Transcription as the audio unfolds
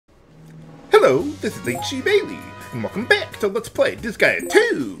Hello, this is H.C. Bailey, and welcome back to Let's Play Disgaea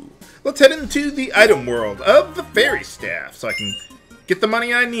 2! Let's head into the item world of the Fairy Staff, so I can get the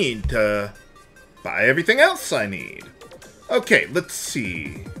money I need to buy everything else I need. Okay, let's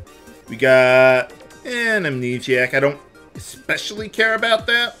see. We got an Amnesiac. I don't especially care about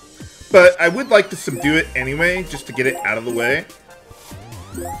that, but I would like to subdue it anyway, just to get it out of the way.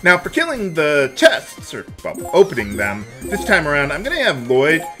 Now, for killing the chests, or, well, opening them, this time around, I'm going to have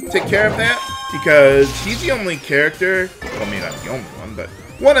Lloyd take care of that, because he's the only character, well, maybe not the only one, but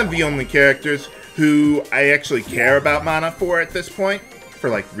one of the only characters who I actually care about mana for at this point, for,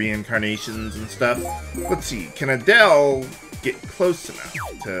 like, reincarnations and stuff. Let's see, can Adell get close enough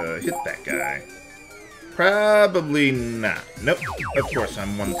to hit that guy? Probably not. Nope, of course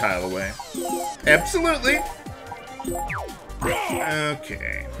I'm one tile away. Absolutely!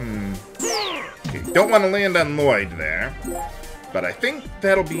 Okay, Okay, don't want to land on Lloyd there, but I think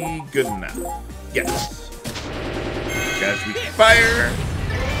that'll be good enough. Yes. Guys, we can fire.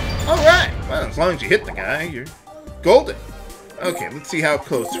 Alright, well, as long as you hit the guy, you're golden. Okay, let's see how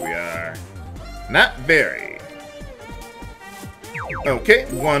close we are. Not very. Okay,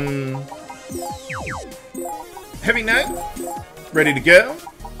 one heavy knight. Ready to go.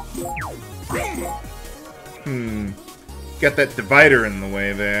 Got that divider in the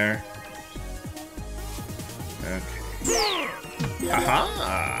way there. Okay.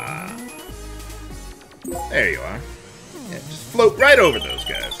 Haha! There you are. Yeah, just float right over those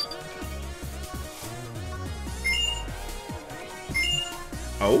guys.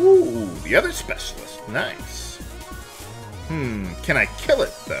 Oh, the other specialist. Nice. Can I kill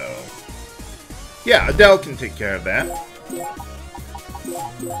it, though? Yeah, Adell can take care of that.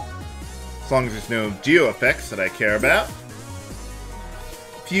 As long as there's no geo effects that I care about.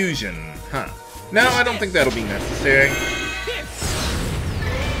 Fusion, huh? No, I don't think that'll be necessary.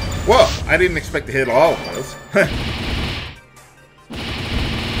 Whoa, I didn't expect to hit all of those.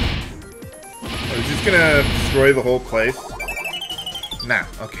 Is this gonna destroy the whole place? Nah,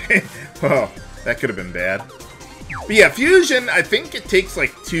 okay. Well, that could have been bad. But yeah, fusion, I think it takes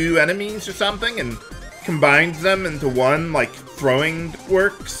like 2 enemies or something and combines them into one, like throwing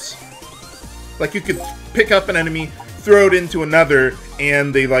works. Like you could pick up an enemy, throw it into another,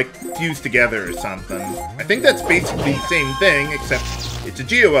 and they like fuse together or something. I think that's basically the same thing, except it's a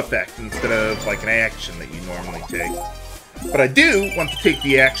geo effect instead of like an action that you normally take. But I do want to take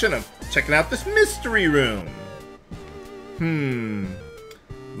the action of checking out this mystery room.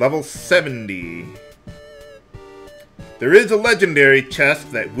 Level 70. There is a legendary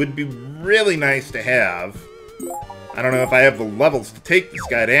chest that would be really nice to have. I don't know if I have the levels to take this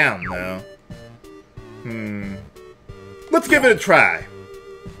guy down, though. Let's give it a try.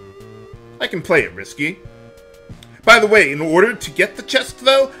 I can play it risky. By the way, in order to get the chest,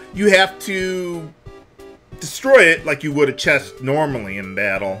 though, you have to destroy it like you would a chest normally in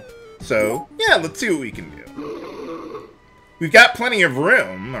battle. So, yeah, let's see what we can do. We've got plenty of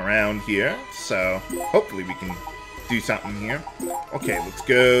room around here, so hopefully we can do something here. Okay, let's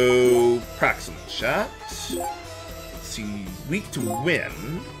go proximal shot. Let's see, weak to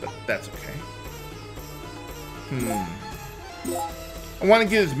wind, but that's okay. I want to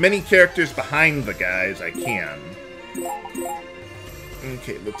get as many characters behind the guy as I can.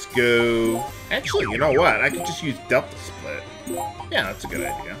 Okay, let's go... Actually, you know what? I could just use Delta Split. Yeah, that's a good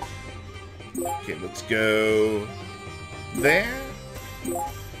idea. Okay, let's go... there.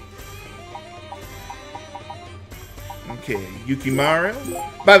 Okay,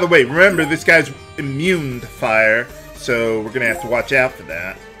 Yukimaru. By the way, remember, this guy's immune to fire, so we're going to have to watch out for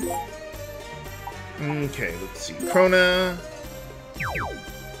that. Okay, let's see. Chrona.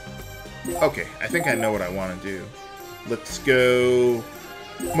 Okay, I think I know what I want to do. Let's go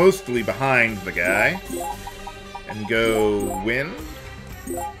mostly behind the guy. And go wind.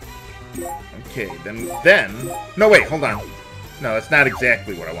 Okay, then... No, wait, hold on. No, that's not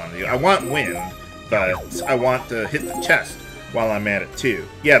exactly what I want to do. I want wind, but I want to hit the chest while I'm at it, too.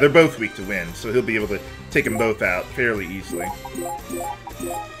 Yeah, they're both weak to wind, so he'll be able to take them both out fairly easily.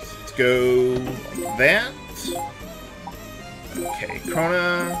 Let's go like that. Okay,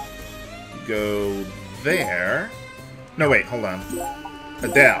 Chrona. Go there. No, wait, hold on.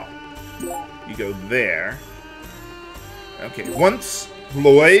 Adell. You go there. Okay, once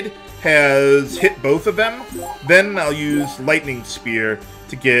Lloyd has hit both of them, then I'll use Lightning Spear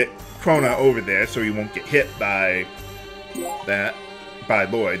to get Chrona over there so he won't get hit by that. By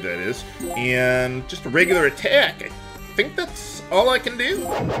Lloyd, that is. And just a regular attack. I think that's all I can do.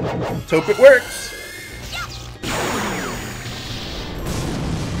 Let's hope it works.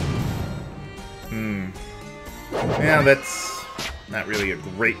 Yeah, that's Not really a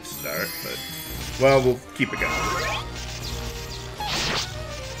great start, but, well, we'll keep it going.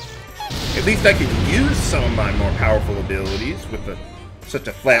 At least I can use some of my more powerful abilities with such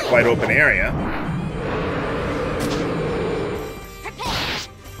a flat, wide open area.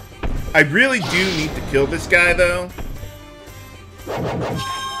 I really do need to kill this guy, though.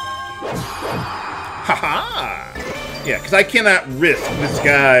 Haha! Yeah, because I cannot risk this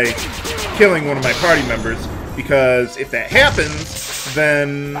guy killing one of my party members, because if that happens,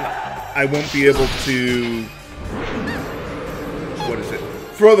 then I won't be able to... What is it?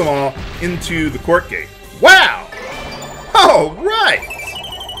 Throw them all into the court gate. Wow! Oh, right!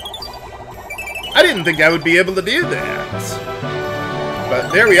 I didn't think I would be able to do that.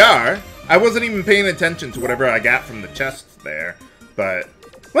 But there we are. I wasn't even paying attention to whatever I got from the chests there. But,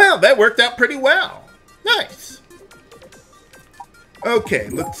 well, that worked out pretty well. Nice. Okay,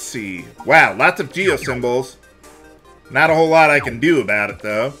 let's see. Wow, lots of geosymbols. Not a whole lot I can do about it,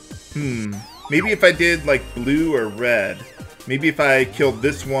 though. Maybe if I did, like, blue or red. Maybe if I killed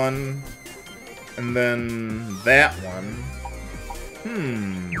this one, and then that one.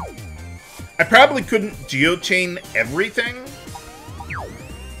 I probably couldn't geochain everything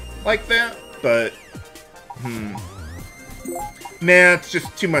like that, but, nah, it's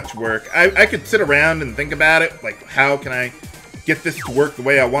just too much work. I could sit around and think about it, like, how can I get this to work the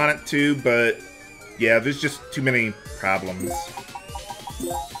way I want it to, but, yeah, there's just too many problems.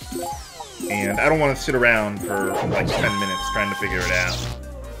 And I don't want to sit around for, like, 10 minutes trying to figure it out.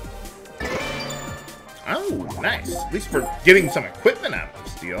 Oh, nice. At least we're getting some equipment out of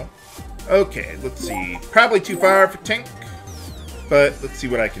this deal. Okay, let's see. Probably too far for Tink, but let's see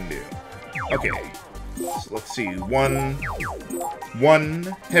what I can do. Okay, so let's see. One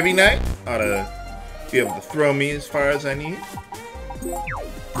heavy knight ought to be able to throw me as far as I need.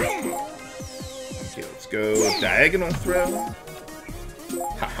 Okay, let's go diagonal throw.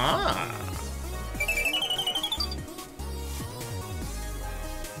 Haha!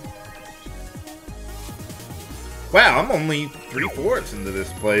 Wow, I'm only 3/4 into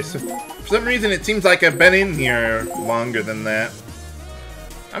this place. For some reason, it seems like I've been in here longer than that.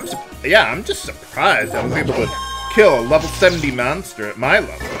 I'm just surprised I was able to kill a level 70 monster at my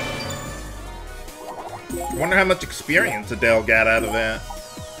level. I wonder how much experience Adell got out of that.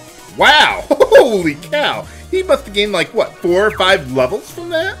 Wow! Holy cow! He must have gained, like, what, 4 or 5 levels from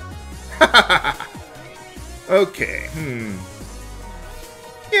that? Okay,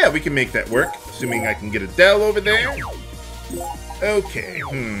 yeah, we can make that work, assuming I can get Adell over there. Okay,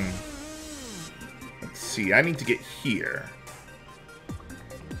 Let's see, I need to get here.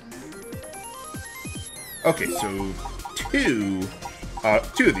 Okay, so two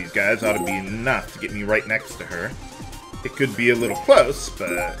of these guys ought to be enough to get me right next to her. It could be a little close,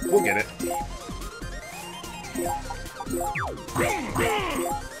 but we'll get it.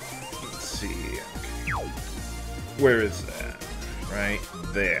 Let's see. Where is that? Right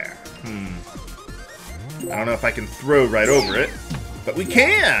there. I don't know if I can throw right over it, but we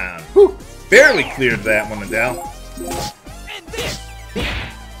can! Whew! Barely cleared that one, Adell.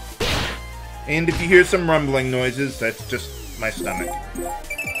 And if you hear some rumbling noises, that's just my stomach.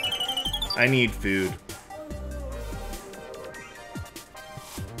 I need food.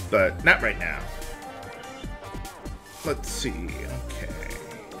 But not right now. Let's see. Okay.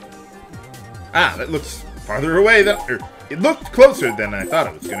 Ah, that looks farther away than... it looked closer than I thought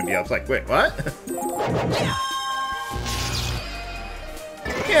it was going to be. I was like, wait, what?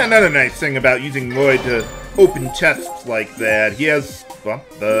 Yeah, another nice thing about using Lloyd to open chests like that. He has, well,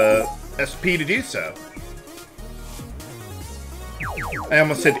 the SP to do so. I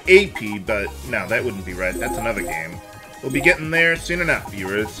almost said AP, but no, that wouldn't be right. That's another game. We'll be getting there soon enough,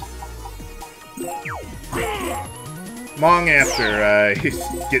 viewers. Long after I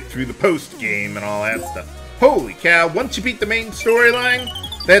get through the post-game and all that stuff. Holy cow, once you beat the main storyline,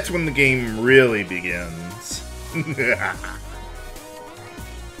 that's when the game really begins.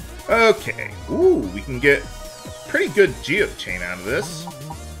 Okay. Ooh, we can get a pretty good geochain out of this.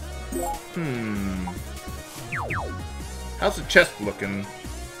 How's the chest looking?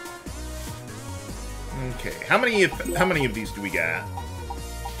 Okay, how many of these do we got?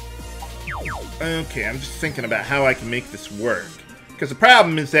 Okay, I'm just thinking about how I can make this work. Because the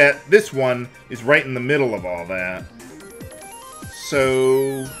problem is that this one is right in the middle of all that.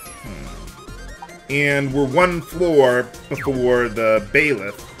 So... And we're one floor before the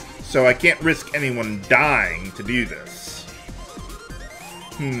bailiff, so I can't risk anyone dying to do this.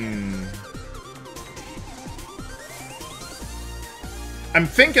 I'm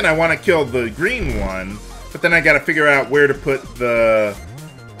thinking I want to kill the green one, but then I gotta figure out where to put the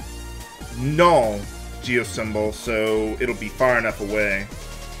null geosymbol, so it'll be far enough away.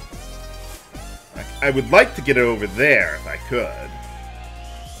 I would like to get it over there if I could.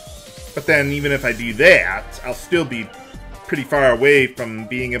 But then, even if I do that, I'll still be pretty far away from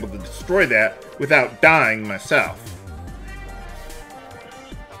being able to destroy that without dying myself.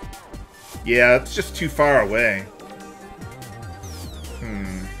 Yeah, it's just too far away.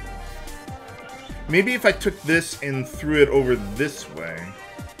 Maybe if I took this and threw it over this way.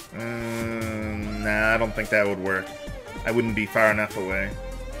 Nah, I don't think that would work. I wouldn't be far enough away.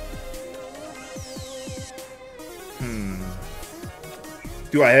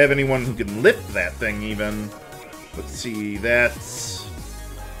 Do I have anyone who can lift that thing even? Let's see, that's...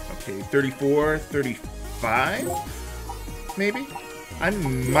 Okay, 34, 35? Maybe? I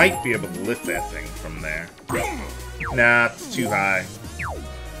might be able to lift that thing from there. Nah, it's too high.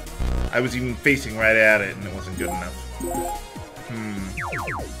 I was even facing right at it and it wasn't good enough.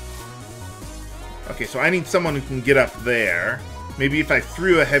 Okay, so I need someone who can get up there. Maybe if I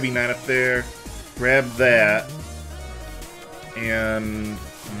threw a heavy knight up there, grab that, and...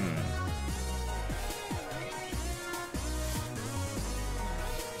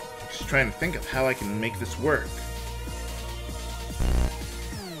 Just trying to think of how I can make this work.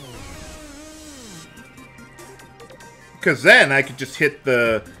 Because then I could just hit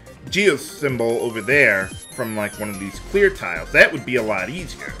the geo symbol over there from like one of these clear tiles. That would be a lot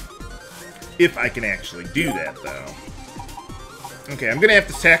easier. If I can actually do that, though. Okay, I'm gonna have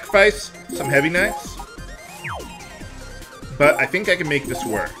to sacrifice some heavy knights. But I think I can make this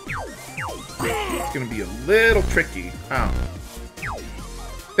work. It's gonna be a little tricky. Oh.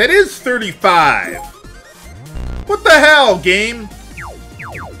 That is 35! What the hell, game?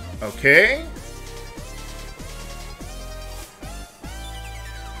 Okay.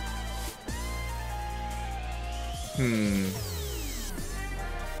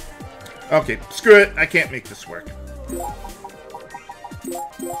 Okay, screw it. I can't make this work.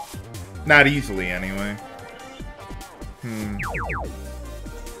 Not easily, anyway.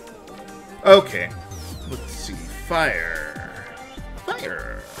 Okay. Let's see. Fire.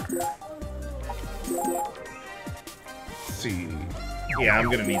 Fire. Let's see. Yeah, I'm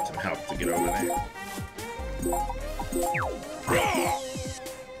gonna need some help to get over there.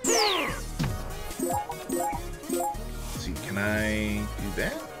 Let's see, can I do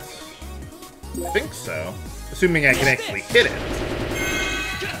that? I think so. Assuming I can actually hit it.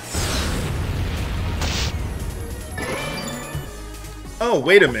 Oh,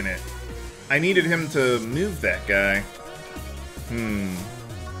 wait a minute. I needed him to move that guy.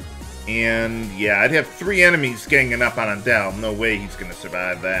 And, yeah, I'd have 3 enemies ganging up on Adell. No way he's gonna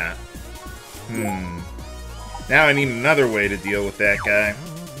survive that. Now I need another way to deal with that guy.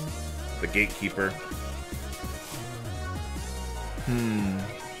 The gatekeeper.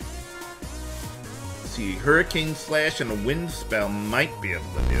 See, Hurricane Slash and a Wind Spell might be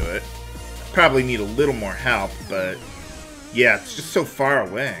able to do it. Probably need a little more help, but yeah, it's just so far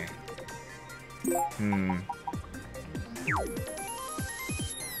away.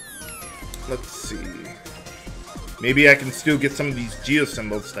 Let's see. Maybe I can still get some of these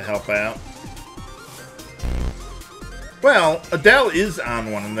geosymbols to help out. Well, Adell is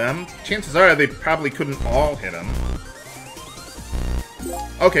on one of them. Chances are they probably couldn't all hit him.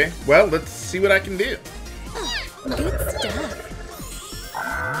 Okay, well, let's see what I can do. Good stuff.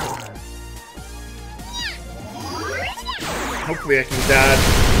 Hopefully I can dodge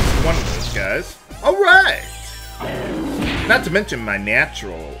one of those guys. Alright! Not to mention my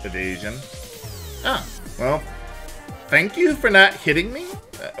natural evasion. Ah, well, thank you for not hitting me?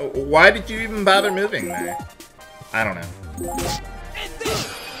 Why did you even bother moving there? I don't know.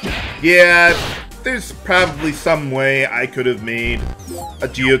 Yeah, there's probably some way I could have made a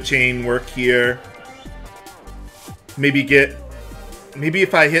geochain work here. Maybe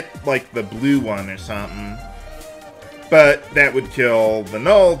if I hit, like, the blue one or something. But that would kill the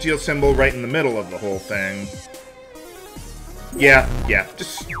null geosymbol right in the middle of the whole thing. Yeah,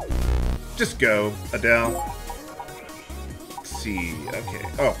 just go, Adell. Let's see, okay.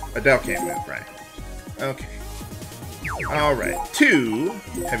 Oh, Adell can't move, right. Okay. Alright, 2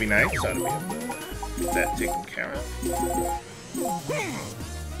 heavy knights ought to be able to get that taken care of.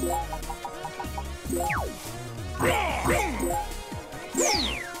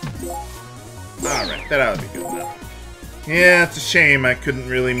 Alright, that ought to be good enough. Yeah, it's a shame I couldn't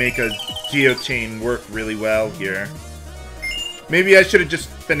really make a geochain work really well here. Maybe I should have just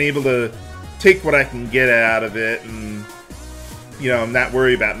been able to take what I can get out of it and, you know, not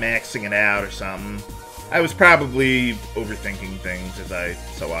worry about maxing it out or something. I was probably overthinking things, as I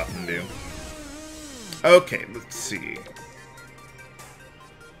so often do. Okay, let's see.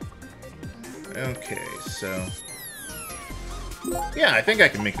 Okay, so... yeah, I think I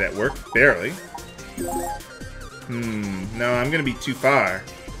can make that work. Barely. No, I'm gonna be too far.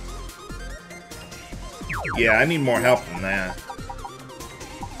 Yeah, I need more help than that.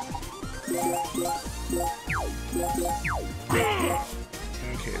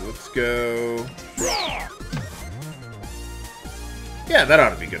 Okay, let's go... yeah, that ought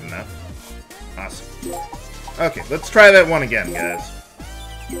to be good enough. Awesome. Okay, let's try that one again, guys.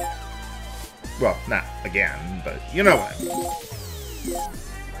 Well, not again, but you know what I mean.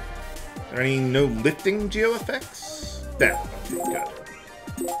 Are there any no lifting geo effects? That would be good.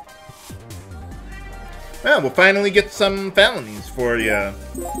 Well, we'll finally get some felonies for you,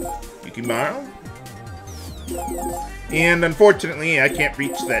 Yukimaru. And unfortunately, I can't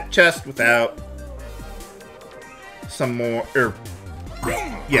reach that chest without some more,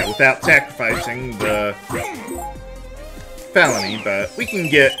 yeah, without sacrificing the felony, but we can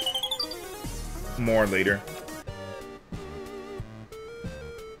get more later.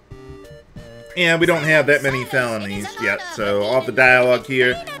 And we don't have that many felonies yet, so all the dialogue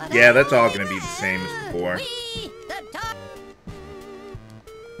here, yeah, that's all going to be the same as before.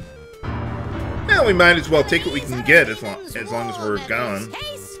 Yeah, we might as well take what we can get as long as we're going.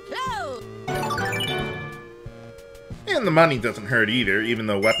 And the money doesn't hurt either, even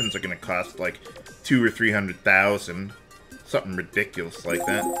though weapons are going to cost like 200,000 or 300,000. Something ridiculous like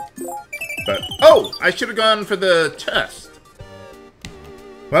that. But, oh! I should have gone for the chest.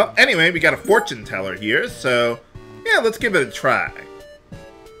 Well, anyway, we got a fortune teller here, so yeah, let's give it a try.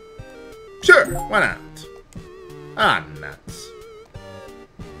 Sure, why not? Ah, nuts.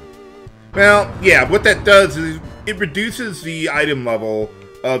 Well, yeah, what that does is it reduces the item level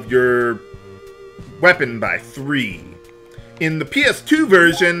of your weapon by 3. In the PS2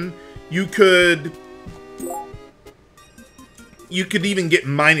 version, you could even get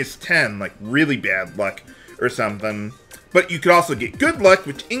 -10, like really bad luck or something. But you could also get good luck,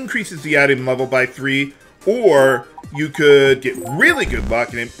 which increases the item level by 3, or you could get really good luck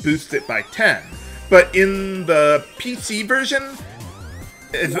and it boosts it by 10. But in the PC version,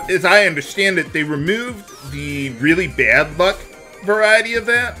 as I understand it, they removed the really bad luck variety of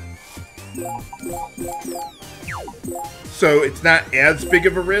that. So it's not as big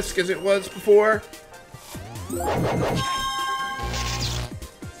of a risk as it was before.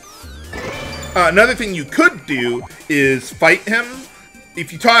 Another thing you could do is fight him.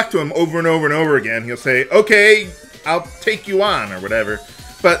 If you talk to him over and over and over again, he'll say, okay, I'll take you on, or whatever.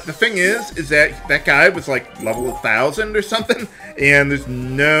 But the thing is that that guy was like level 1,000 or something, and there's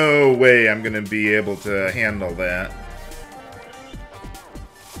no way I'm going to be able to handle that.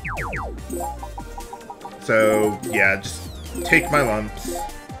 So, yeah, just take my lumps.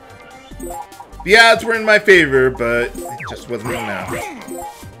 The odds were in my favor, but it just wasn't enough.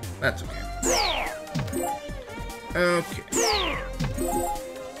 That's okay. Okay.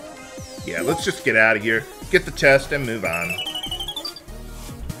 Yeah, let's just get out of here, get the chest, and move on.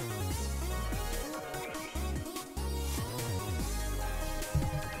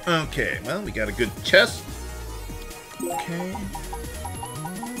 Okay, well, we got a good chest. Okay.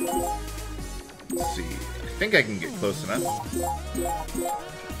 Let's see. I think I can get close enough.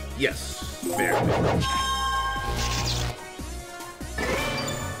 Yes, barely.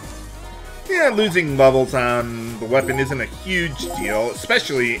 Yeah, losing levels on the weapon isn't a huge deal,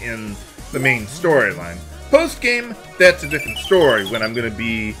 especially in the main storyline. Post-game, that's a different story when I'm going to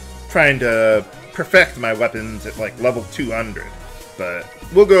be trying to perfect my weapons at like level 200. But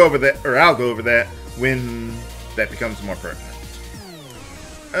we'll go over that, or I'll go over that when that becomes more pertinent.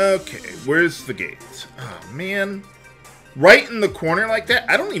 Okay, where's the gate? Oh, man. Right in the corner like that?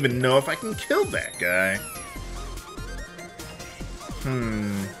 I don't even know if I can kill that guy.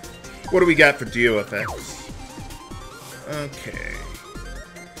 What do we got for geo effects? Okay.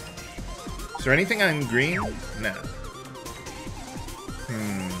 Is there anything on green? No.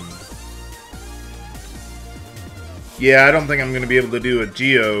 Yeah, I don't think I'm going to be able to do a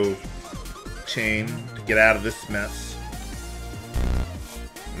geo chain to get out of this mess.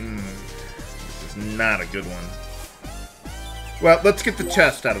 This is not a good one. Well, let's get the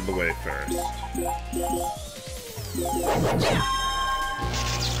chest out of the way first.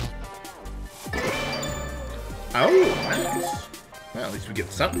 Oh, nice. Well, at least we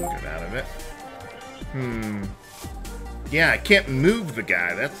get something good out of it. Yeah, I can't move the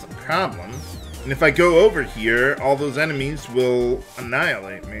guy. That's the problem. And if I go over here, all those enemies will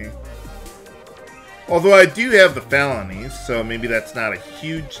annihilate me. Although I do have the felonies, so maybe that's not a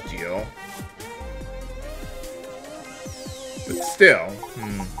huge deal. But still,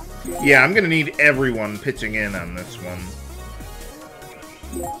 yeah, I'm gonna need everyone pitching in on this one.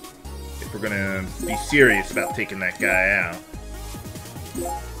 if we're gonna be serious about taking that guy out.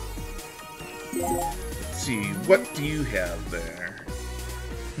 Let's see, what do you have there?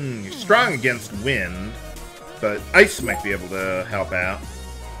 You're strong against wind, but ice might be able to help out.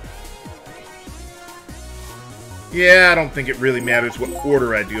 Yeah, I don't think it really matters what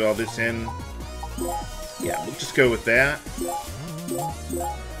order I do all this in. Yeah, we'll just go with that.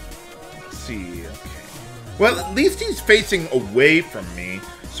 Let's see, okay. Well, at least he's facing away from me,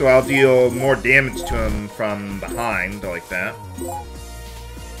 so I'll deal more damage to him from behind, like that.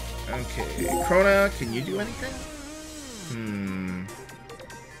 Okay, Chrona, can you do anything?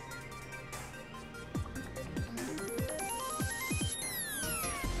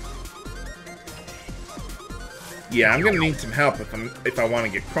 Yeah, I'm gonna need some help if I want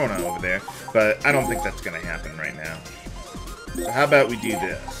to get Chrona over there, but I don't think that's gonna happen right now. So how about we do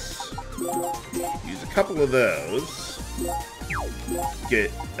this? Use a couple of those.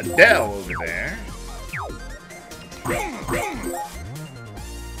 Get Adell over there.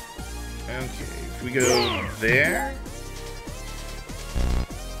 Okay, if we go there,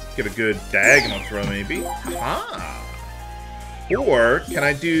 get a good diagonal throw maybe. Aha! Or, can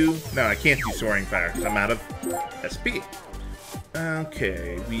I do... No, I can't do Soaring Fire because I'm out of SP.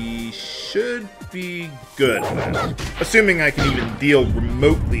 Okay, we should be good then. Assuming I can even deal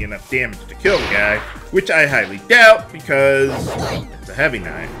remotely enough damage to kill the guy, which I highly doubt because it's a heavy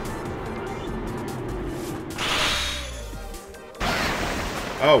knight.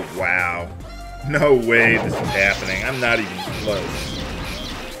 Oh, wow. No way this is happening. I'm not even close.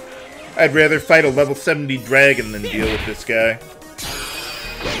 I'd rather fight a level 70 dragon than deal with this guy.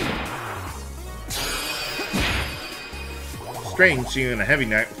 Strange seeing a heavy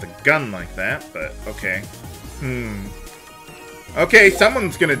knight with a gun like that, but okay. Okay,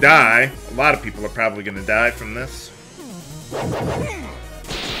 someone's gonna die. A lot of people are probably gonna die from this.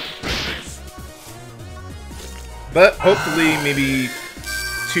 But hopefully maybe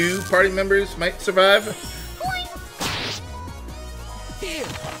 2 party members might survive.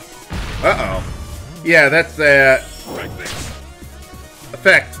 Uh-oh. Yeah, that's that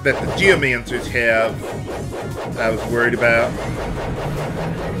effect that the Geomancers have that I was worried about.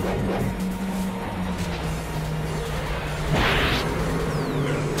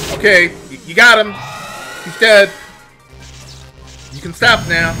 Okay, you got him. He's dead. You can stop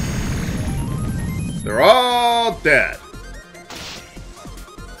now. They're all dead.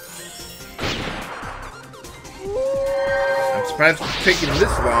 I'm surprised it's taking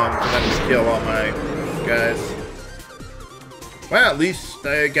this long for them to kill all my guys. Well, at least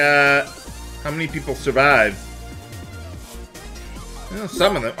I got... How many people survived? Well,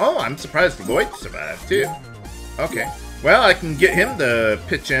 some of them... Oh, I'm surprised Lloyd survived, too. Okay. Well, I can get him to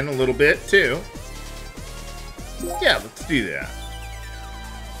pitch in a little bit, too. Yeah, let's do that.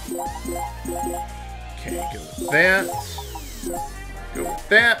 Okay, go with that. Go with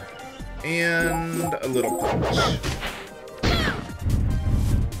that. And a little punch.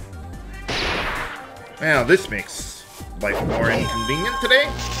 Now, this makes life more inconvenient today,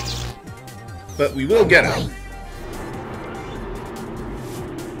 but we will get him.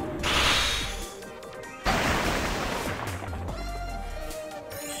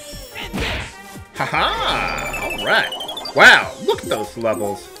 Haha! Alright. Wow, look at those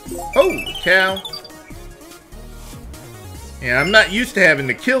levels. Holy cow. Yeah, I'm not used to having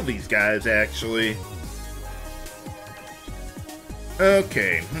to kill these guys, actually.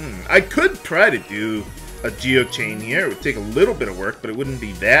 Okay, I could try to do a geochain here. It would take a little bit of work, but it wouldn't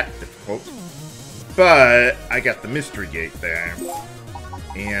be that difficult. But I got the mystery gate there.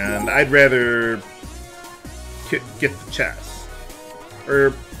 And I'd rather get the chest.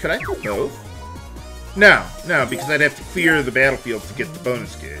 Or could I do both? No, because I'd have to clear the battlefield to get the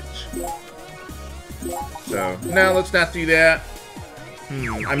bonus gauge. So, no, let's not do that.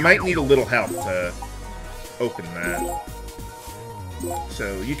 I might need a little help to open that.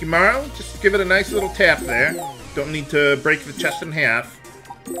 So, Yukimaru, just give it a nice little tap there. Don't need to break the chest in half.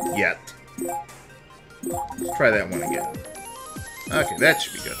 Yet. Let's try that one again. Okay, that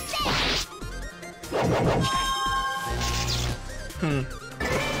should be good.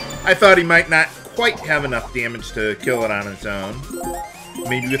 I thought he might not quite have enough damage to kill it on its own.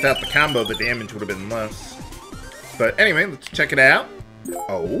 Maybe without the combo, the damage would have been less. But anyway, let's check it out.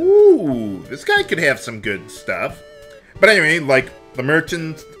 Oh, this guy could have some good stuff. But anyway, like the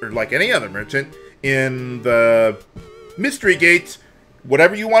merchant, or like any other merchant, in the mystery gates,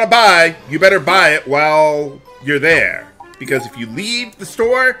 whatever you want to buy, you better buy it while you're there. Because if you leave the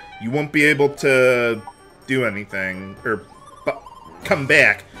store, you won't be able to do anything, or come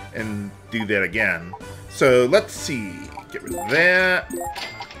back and do that again. So let's see. Get rid of that.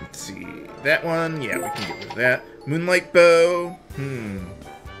 Let's see. That one, yeah, we can get rid of that. Moonlight bow.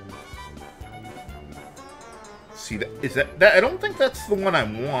 See, is that I don't think that's the one I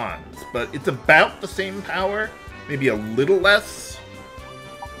want, but it's about the same power, maybe a little less.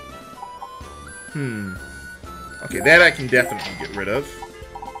 Okay, that I can definitely get rid of.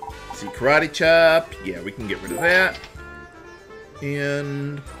 Let's see, karate chop. Yeah, we can get rid of that.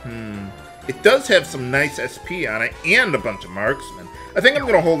 And it does have some nice SP on it and a bunch of marksmen. I think I'm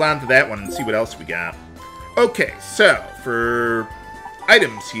gonna hold on to that one and see what else we got. Okay, so for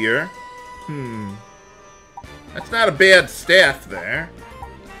items here, that's not a bad staff there.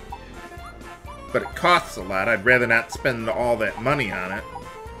 But it costs a lot. I'd rather not spend all that money on it.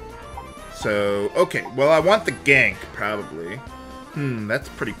 So, okay. Well, I want the Gank, probably. That's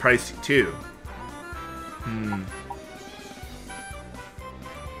pretty pricey, too.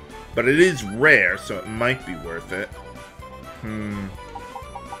 But it is rare, so it might be worth it.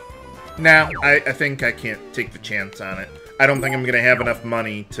 Now, I think I can't take the chance on it. I don't think I'm going to have enough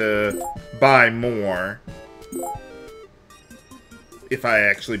money to buy more if I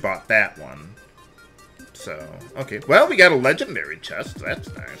actually bought that one. So, okay. Well, we got a legendary chest. That's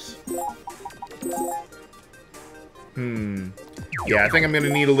nice. Yeah, I think I'm going to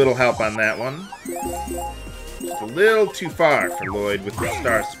need a little help on that one. Just a little too far for Lloyd with the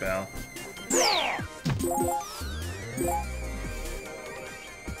star spell.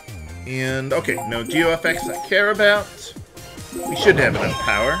 And, okay, no geo effects I care about. We should have enough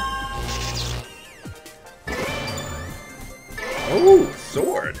power. Oh,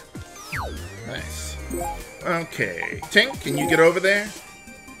 sword. Nice. Okay. Tink, can you get over there?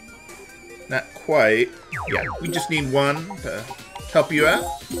 Not quite. Yeah, we just need one to help you out.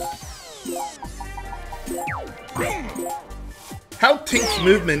 How Tink's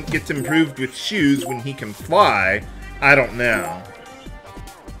movement gets improved with shoes when he can fly, I don't know.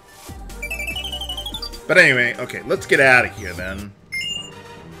 But anyway, okay, let's get out of here then.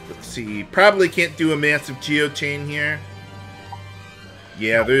 Let's see. Probably can't do a massive geo chain here.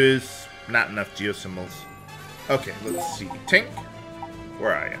 Yeah, there's not enough geo symbols. Okay, let's see. Tink,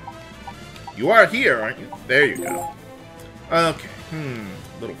 where are you? You are here, aren't you? There you go. Okay,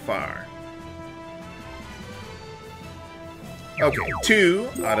 a little far. Okay, 2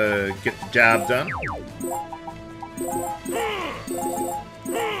 ought to get the job done.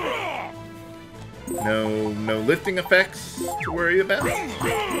 No lifting effects to worry about.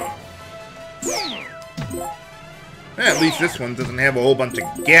 At least this one doesn't have a whole bunch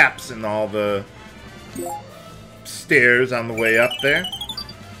of gaps in all the stairs on the way up there.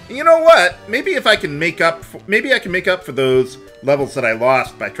 And you know what? Maybe if I can make up for those levels that I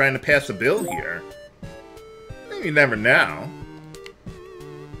lost by trying to pass a bill here. You never know.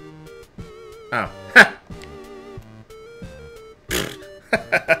 Oh.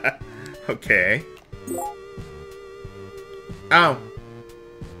 Okay. Oh.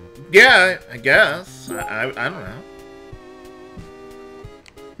 Yeah, I guess. I don't know.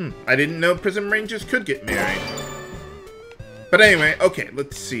 I didn't know Prison Rangers could get married. But anyway, okay,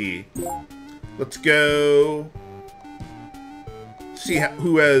 let's see. Let's go see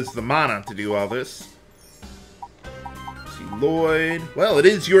who has the mana to do all this. Let's see, Lloyd. Well, it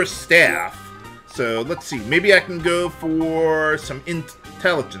is your staff. So, let's see. Maybe I can go for some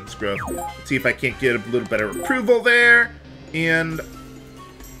intelligence growth. Let's see if I can't get a little better approval there. And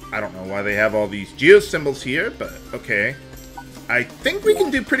I don't know why they have all these geo symbols here, but okay. I think we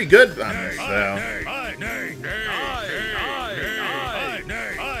can do pretty good on this, though.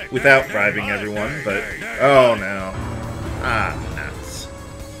 Without bribing everyone, but... Oh, no. Ah, nuts.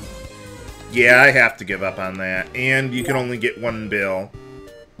 Yeah, I have to give up on that. And you can only get one bill.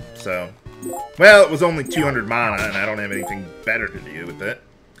 So... Well, it was only 200 mana, and I don't have anything better to do with it.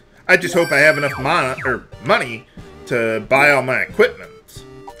 I just hope I have enough mana, or money, to buy all my equipment.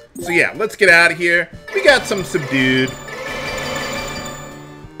 So yeah, let's get out of here. We got some subdued...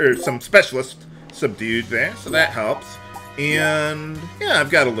 Or some specialist subdued there, so that helps. And yeah, I've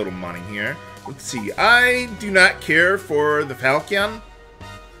got a little money here. Let's see, I do not care for the Falcon.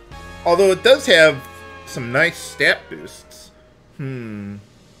 Although it does have some nice stat boosts.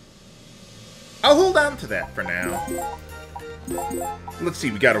 I'll hold on to that for now. Let's see,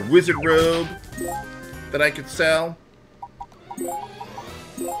 we got a wizard robe that I could sell.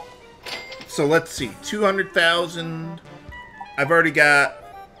 So let's see, 200,000. I've already got,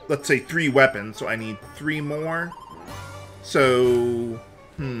 let's say, 3 weapons, so I need 3 more. So,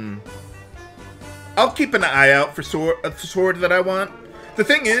 I'll keep an eye out for the sword that I want. The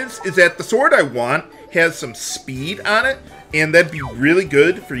thing is that the sword I want has some speed on it, and that'd be really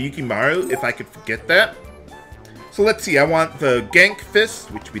good for Yukimaru if I could get that. So let's see, I want the Gank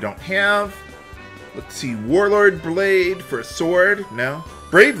Fist, which we don't have. Let's see, Warlord Blade for a sword. No.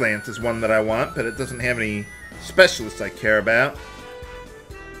 Brave Lance is one that I want, but it doesn't have any specialists I care about.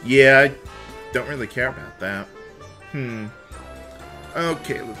 Yeah, I don't really care about that.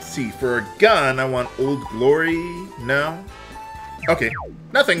 Okay, let's see. For a gun, I want Old Glory. No. Okay,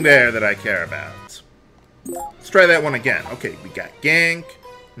 nothing there that I care about. Let's try that one again. Okay, we got Gank.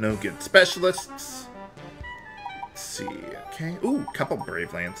 No good specialists. Let's see. Okay. Ooh, couple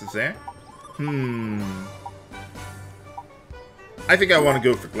Brave Lances there. I think I want to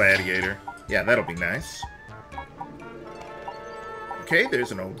go for Gladiator. Yeah, that'll be nice. Okay,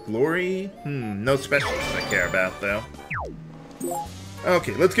 there's an Old Glory. No specialists I care about, though.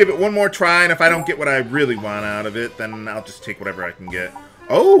 Okay, let's give it one more try, and if I don't get what I really want out of it, then I'll just take whatever I can get.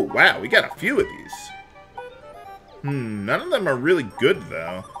 Oh, wow, we got a few of these. None of them are really good,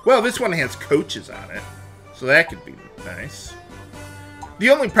 though. Well, this one has coaches on it, so that could be nice. The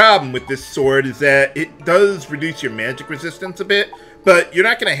only problem with this sword is that it does reduce your magic resistance a bit, but you're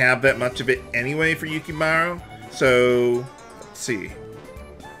not going to have that much of it anyway for Yukimaru, so let's see.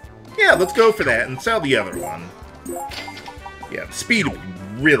 Yeah, let's go for that and sell the other one. Yeah, the speed would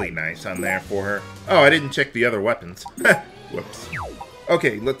be really nice on there for her. Oh, I didn't check the other weapons. Whoops.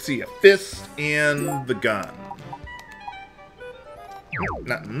 Okay, let's see. A fist and the gun.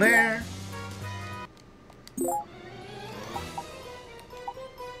 Nothing there.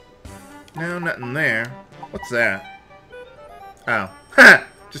 No, nothing there. What's that? Oh. Ha!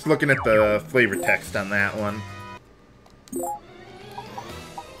 Just looking at the flavor text on that one.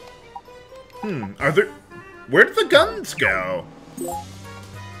 Are there... Where did the guns go?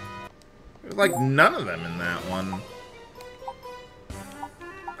 There's like none of them in that one.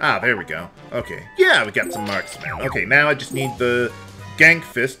 Ah, there we go. Okay. Yeah, we got some marksmen. Okay, now I just need the Gank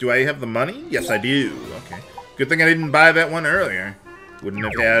Fist. Do I have the money? Yes, I do. Okay. Good thing I didn't buy that one earlier. Wouldn't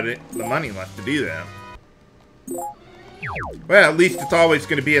have had the money left to do that. Well, at least it's always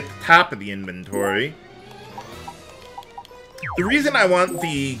going to be at the top of the inventory. The reason I want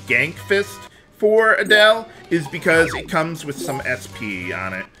the Gank Fist for Adell is because it comes with some SP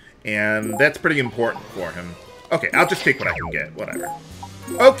on it, and that's pretty important for him. Okay, I'll just take what I can get, whatever.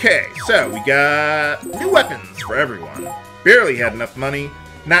 Okay, so we got new weapons for everyone. Barely had enough money,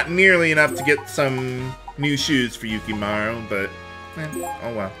 not nearly enough to get some new shoes for Yukimaru, but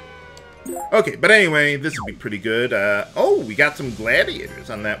oh well. Okay, but anyway, this would be pretty good. Oh, we got some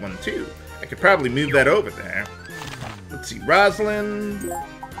gladiators on that one too. I could probably move that over there. Let's see, Rozalin.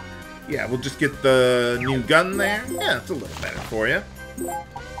 Yeah, we'll just get the new gun there. Yeah, it's a little better for you.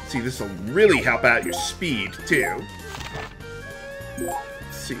 See, this will really help out your speed, too.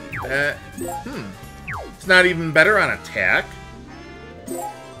 Let's see, that... It's not even better on attack.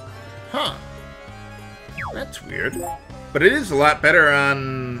 Huh. That's weird. But it is a lot better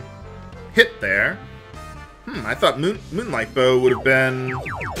on hit there. I thought Moonlight Bow would have been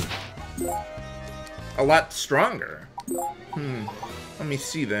a lot stronger. Let me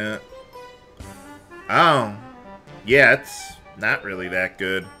see that. Oh. Yeah, it's not really that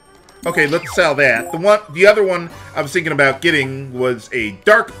good. Okay, let's sell that. The other one I was thinking about getting was a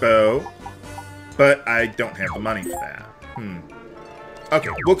dark bow, but I don't have the money for that. Okay,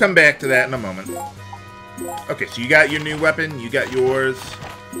 we'll come back to that in a moment. Okay, so you got your new weapon, you got yours.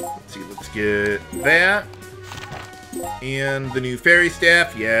 Let's see, let's get that. And the new fairy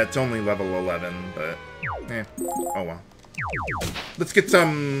staff. Yeah, it's only level 11, but oh well. Let's get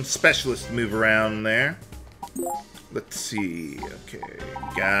some specialists to move around there. Let's see. Okay,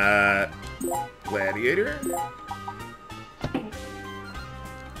 we got Gladiator.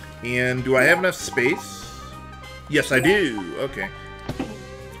 And do I have enough space? Yes, I do. Okay.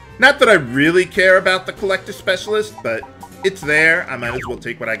 Not that I really care about the collector specialist, but it's there. I might as well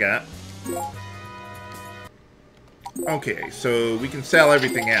take what I got. Okay, so we can sell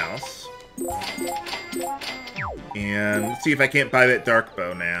everything else. And let's see if I can't buy that dark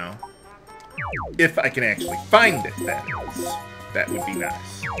bow now. If I can actually find it, that is. That would be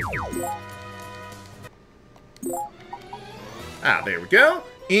nice. Ah, there we go.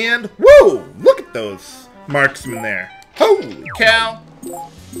 And, whoa! Look at those marksmen there. Holy cow!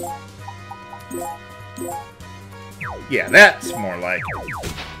 Yeah, that's more like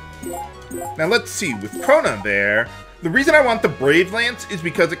it. Now let's see, with Chrona there, the reason I want the Brave Lance is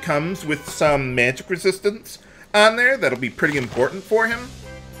because it comes with some magic resistance on there that'll be pretty important for him.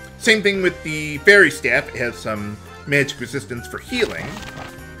 Same thing with the Fairy Staff, it has some magic resistance for healing.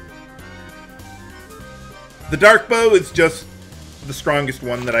 The Dark Bow is just the strongest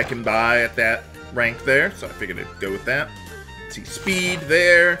one that I can buy at that rank there, so I figured I'd go with that. Let's see, speed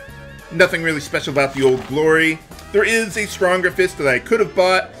there. Nothing really special about the Old Glory. There is a stronger fist that I could have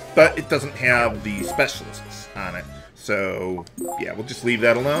bought, but it doesn't have the specialists on it. So, yeah, we'll just leave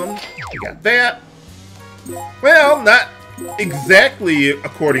that alone. We got that. Well, not exactly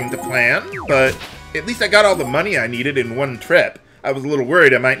according to plan, but at least I got all the money I needed in one trip. I was a little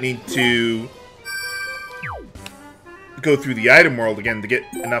worried I might need to go through the item world again to get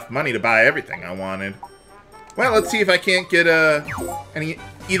enough money to buy everything I wanted. Well, let's see if I can't get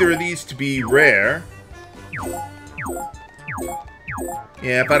either of these to be rare.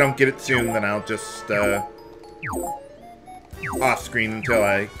 Yeah, if I don't get it soon, then I'll just off-screen until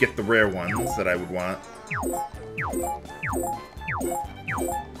I get the rare ones that I would want.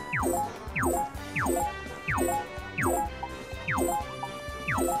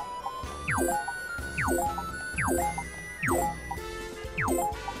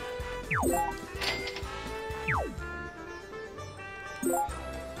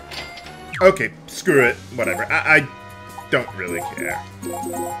 Okay, screw it. Whatever. I don't really care.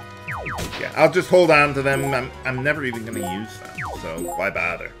 Yeah, I'll just hold on to them. I'm never even going to use them, so why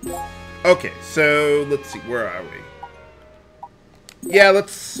bother? Okay, so let's see. Where are we? Yeah,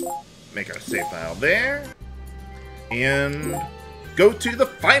 let's make our save file there. And go to the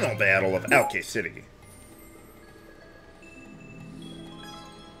final battle of Alke City.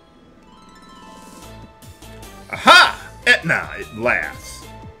 Aha! Etna, at last.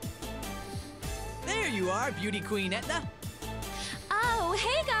 There you are, beauty queen Etna. Oh,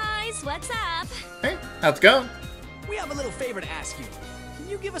 hey guys, what's up? Hey, how's it going? We have a little favor to ask you. Can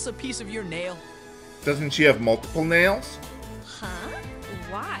you give us a piece of your nail? Doesn't she have multiple nails? Huh?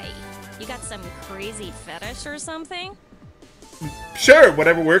 Why? You got some crazy fetish or something? Sure,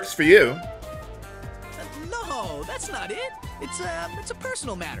 whatever works for you. No, that's not it. It's a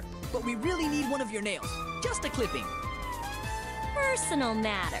personal matter. But we really need one of your nails. Just a clipping. Personal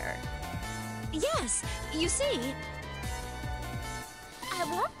matter. Yes, you see...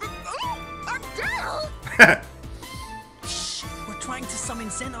 Adell? Shh, we're trying to summon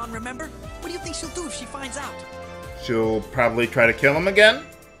Zenon, remember? What do you think she'll do if she finds out? She'll probably try to kill him again?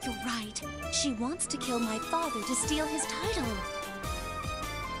 You're right. She wants to kill my father to steal his title.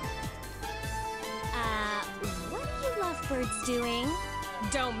 What are you lovebirds doing?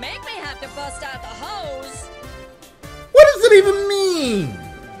 Don't make me have to bust out the hose. What does it even mean?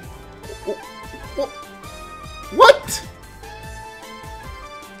 What?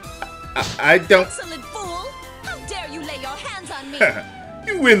 I don't... Insolent fool! How dare you lay your hands on me?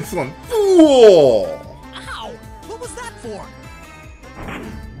 You insolent fool! Ow! What was that for?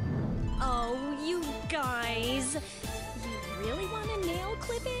 Oh, you guys. You really want a nail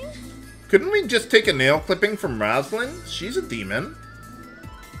clipping? Couldn't we just take a nail clipping from Rozalin? She's a demon.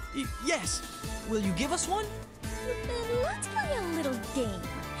 Yes. Will you give us one? Then let's play a little game.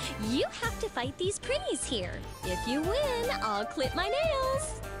 You have to fight these pretties here. If you win, I'll clip my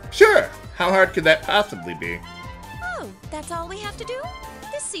nails. Sure. How hard could that possibly be? Oh, that's all we have to do?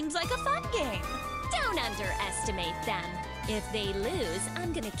 This seems like a fun game. Don't underestimate them. If they lose,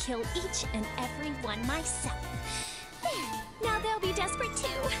 I'm gonna kill each and every one myself. There, now they'll be desperate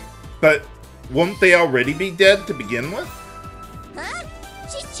too. But won't they already be dead to begin with? Huh?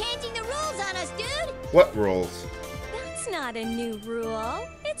 She's changing the rules on us, dude! What rules? That's not a new rule.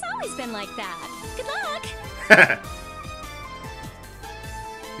 It's always been like that. Good luck!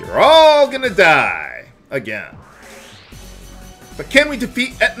 You're all gonna die. Again. But can we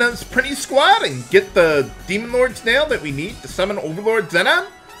defeat Etna's pretty squad and get the Demon Lord's nail that we need to summon Overlord Zenon?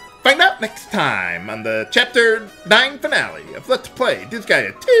 Find out next time on the Chapter 9 finale of Let's Play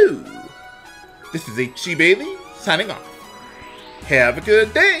Disgaea 2. This is HC Bailey, signing off. Have a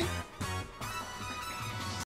good day.